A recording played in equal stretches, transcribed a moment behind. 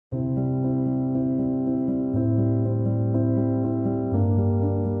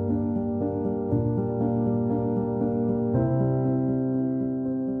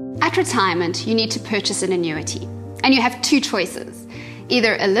retirement, you need to purchase an annuity. And you have two choices,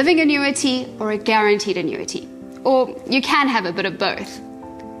 either a living annuity or a guaranteed annuity. Or you can have a bit of both.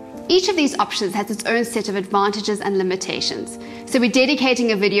 Each of these options has its own set of advantages and limitations, so we're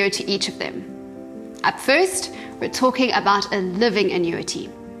dedicating a video to each of them. Up first, we're talking about a living annuity.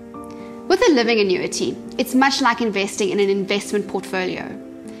 With a living annuity, it's much like investing in an investment portfolio.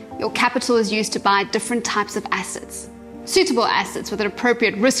 Your capital is used to buy different types of assets, suitable assets with an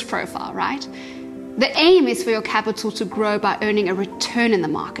appropriate risk profile, right? The aim is for your capital to grow by earning a return in the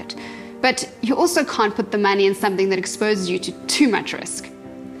market, but you also can't put the money in something that exposes you to too much risk.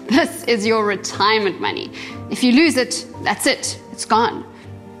 This is your retirement money. If you lose it, that's it, it's gone.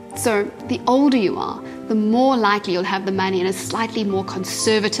 So the older you are, the more likely you'll have the money in a slightly more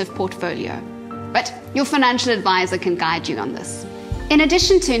conservative portfolio. But your financial advisor can guide you on this. In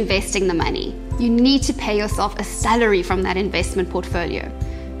addition to investing the money, you need to pay yourself a salary from that investment portfolio.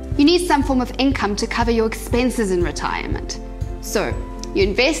 You need some form of income to cover your expenses in retirement. So you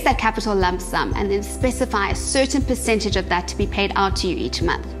invest that capital lump sum and then specify a certain percentage of that to be paid out to you each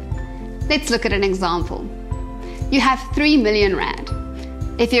month. Let's look at an example. You have 3 million rand.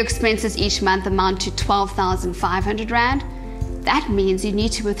 If your expenses each month amount to 12,500 rand, that means you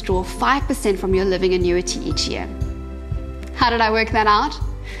need to withdraw 5% from your living annuity each year. How did I work that out?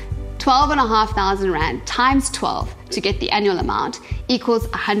 12,500 rand times 12 to get the annual amount equals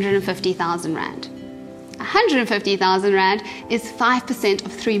 150,000 rand. 150,000 rand is 5%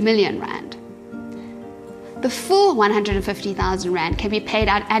 of 3 million rand. The full 150,000 rand can be paid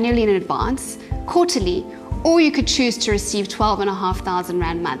out annually in advance, quarterly, or you could choose to receive 12,500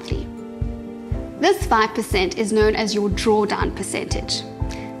 rand monthly. This 5% is known as your drawdown percentage.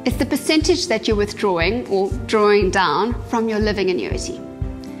 It's the percentage that you're withdrawing or drawing down from your living annuity.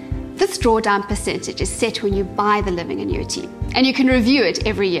 This drawdown percentage is set when you buy the living annuity, and you can review it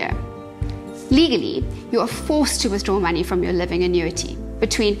every year. Legally, you are forced to withdraw money from your living annuity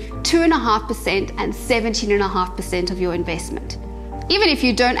between 2.5% and 17.5% of your investment. Even if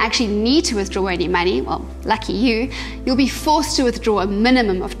you don't actually need to withdraw any money, well, lucky you, you'll be forced to withdraw a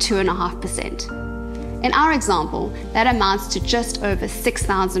minimum of 2.5%. In our example, that amounts to just over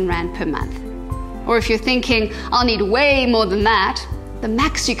 6,000 rand per month. Or if you're thinking, I'll need way more than that, the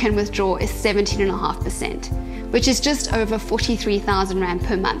max you can withdraw is 17.5%, which is just over 43,000 rand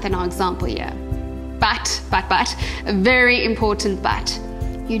per month in our example year. But, a very important but,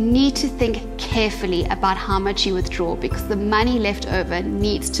 you need to think carefully about how much you withdraw because the money left over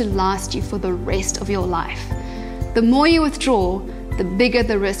needs to last you for the rest of your life. The more you withdraw, the bigger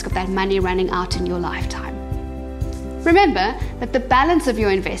the risk of that money running out in your lifetime. Remember that the balance of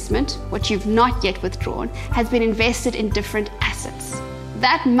your investment, what you've not yet withdrawn, has been invested in different assets.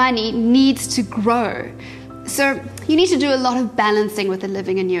 That money needs to grow. So you need to do a lot of balancing with a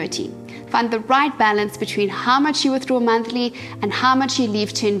living annuity. Find the right balance between how much you withdraw monthly and how much you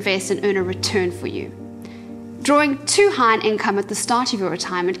leave to invest and earn a return for you. Drawing too high an income at the start of your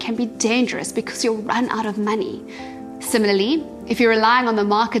retirement can be dangerous because you'll run out of money. Similarly, if you're relying on the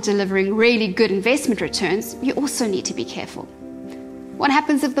market delivering really good investment returns, you also need to be careful. What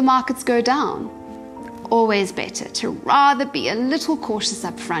happens if the markets go down? Always better to rather be a little cautious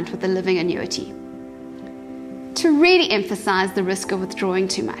up front with a living annuity. To really emphasize the risk of withdrawing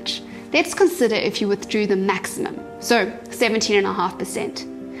too much, let's consider if you withdrew the maximum, so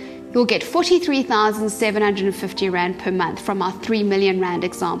 17.5%. You'll get 43,750 rand per month from our 3 million rand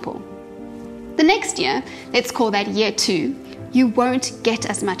example. The next year, let's call that year 2, you won't get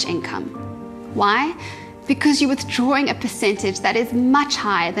as much income. Why? Because you're withdrawing a percentage that is much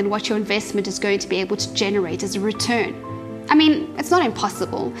higher than what your investment is going to be able to generate as a return. I mean, it's not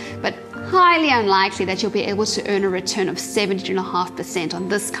impossible, but highly unlikely that you'll be able to earn a return of 17.5% on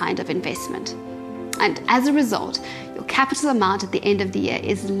this kind of investment. And as a result, your capital amount at the end of the year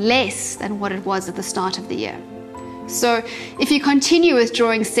is less than what it was at the start of the year. So if you continue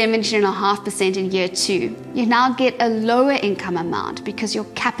withdrawing 17.5% in year 2, you now get a lower income amount because your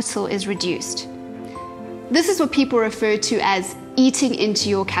capital is reduced. This is what people refer to as eating into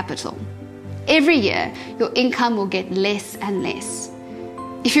your capital. Every year, your income will get less and less.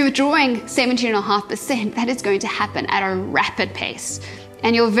 If you're withdrawing 17.5%, that is going to happen at a rapid pace,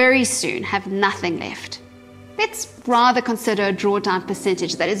 and you'll very soon have nothing left. Let's rather consider a drawdown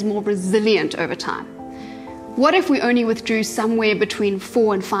percentage that is more resilient over time. What if we only withdrew somewhere between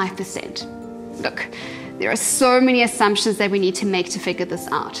 4 and 5%? Look, there are so many assumptions that we need to make to figure this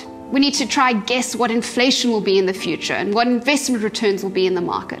out. We need to try guess what inflation will be in the future and what investment returns will be in the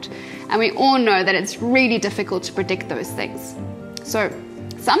market. And we all know that it's really difficult to predict those things. So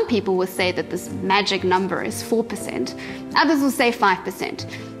some people will say that this magic number is 4%. Others will say 5%.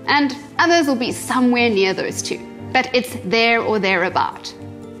 and others will be somewhere near those two, but it's there or thereabout.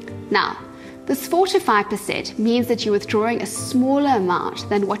 Now, this 4 to 5% means that you're withdrawing a smaller amount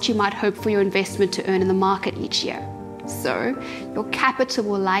than what you might hope for your investment to earn in the market each year. So, your capital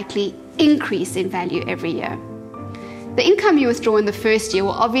will likely increase in value every year. The income you withdraw in the first year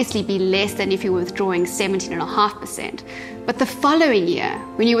will obviously be less than if you were withdrawing 17.5%, but the following year,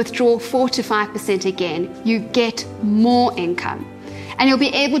 when you withdraw 4 to 5% again, you get more income. And you'll be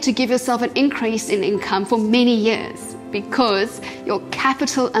able to give yourself an increase in income for many years because your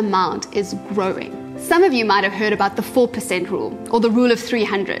capital amount is growing. Some of you might have heard about the 4% rule or the rule of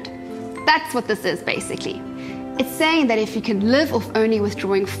 300. That's what this is basically. It's saying that if you can live off only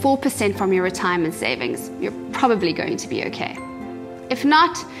withdrawing 4% from your retirement savings, you're probably going to be okay. If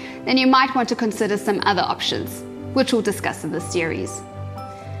not, then you might want to consider some other options, which we'll discuss in this series.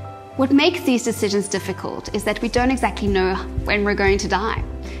 What makes these decisions difficult is that we don't exactly know when we're going to die.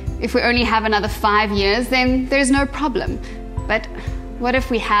 If we only have another 5 years, then there's no problem. But what if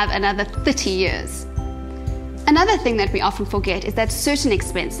we have another 30 years? Another thing that we often forget is that certain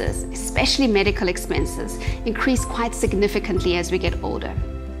expenses, especially medical expenses, increase quite significantly as we get older.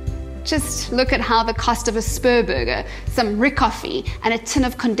 Just look at how the cost of a Spur burger, some Rick coffee, and a tin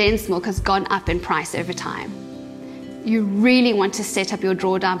of condensed milk has gone up in price over time. You really want to set up your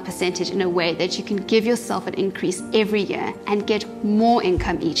drawdown percentage in a way that you can give yourself an increase every year and get more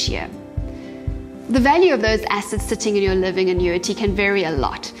income each year. The value of those assets sitting in your living annuity can vary a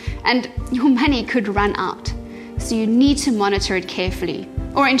lot, and your money could run out. So you need to monitor it carefully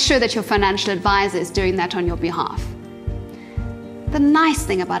or ensure that your financial advisor is doing that on your behalf. The nice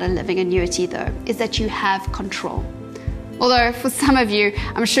thing about a living annuity, though, is that you have control. Although for some of you,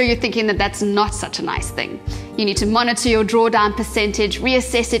 I'm sure you're thinking that that's not such a nice thing. You need to monitor your drawdown percentage,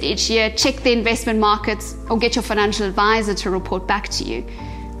 reassess it each year, check the investment markets, or get your financial advisor to report back to you.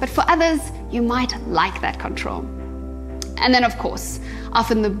 But for others, you might like that control. And then, of course,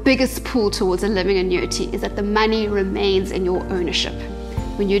 often the biggest pull towards a living annuity is that the money remains in your ownership.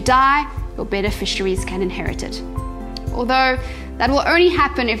 When you die, your beneficiaries can inherit it. Although that will only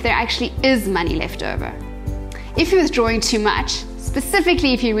happen if there actually is money left over. If you're withdrawing too much,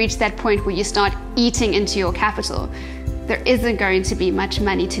 specifically if you reach that point where you start eating into your capital, there isn't going to be much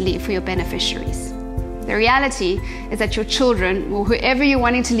money to leave for your beneficiaries. The reality is that your children, or whoever you're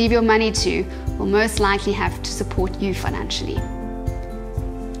wanting to leave your money to, will most likely have to support you financially.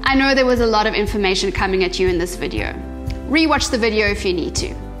 I know there was a lot of information coming at you in this video. Rewatch the video if you need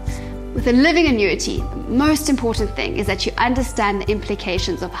to. With a living annuity, the most important thing is that you understand the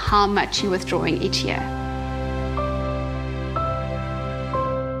implications of how much you're withdrawing each year.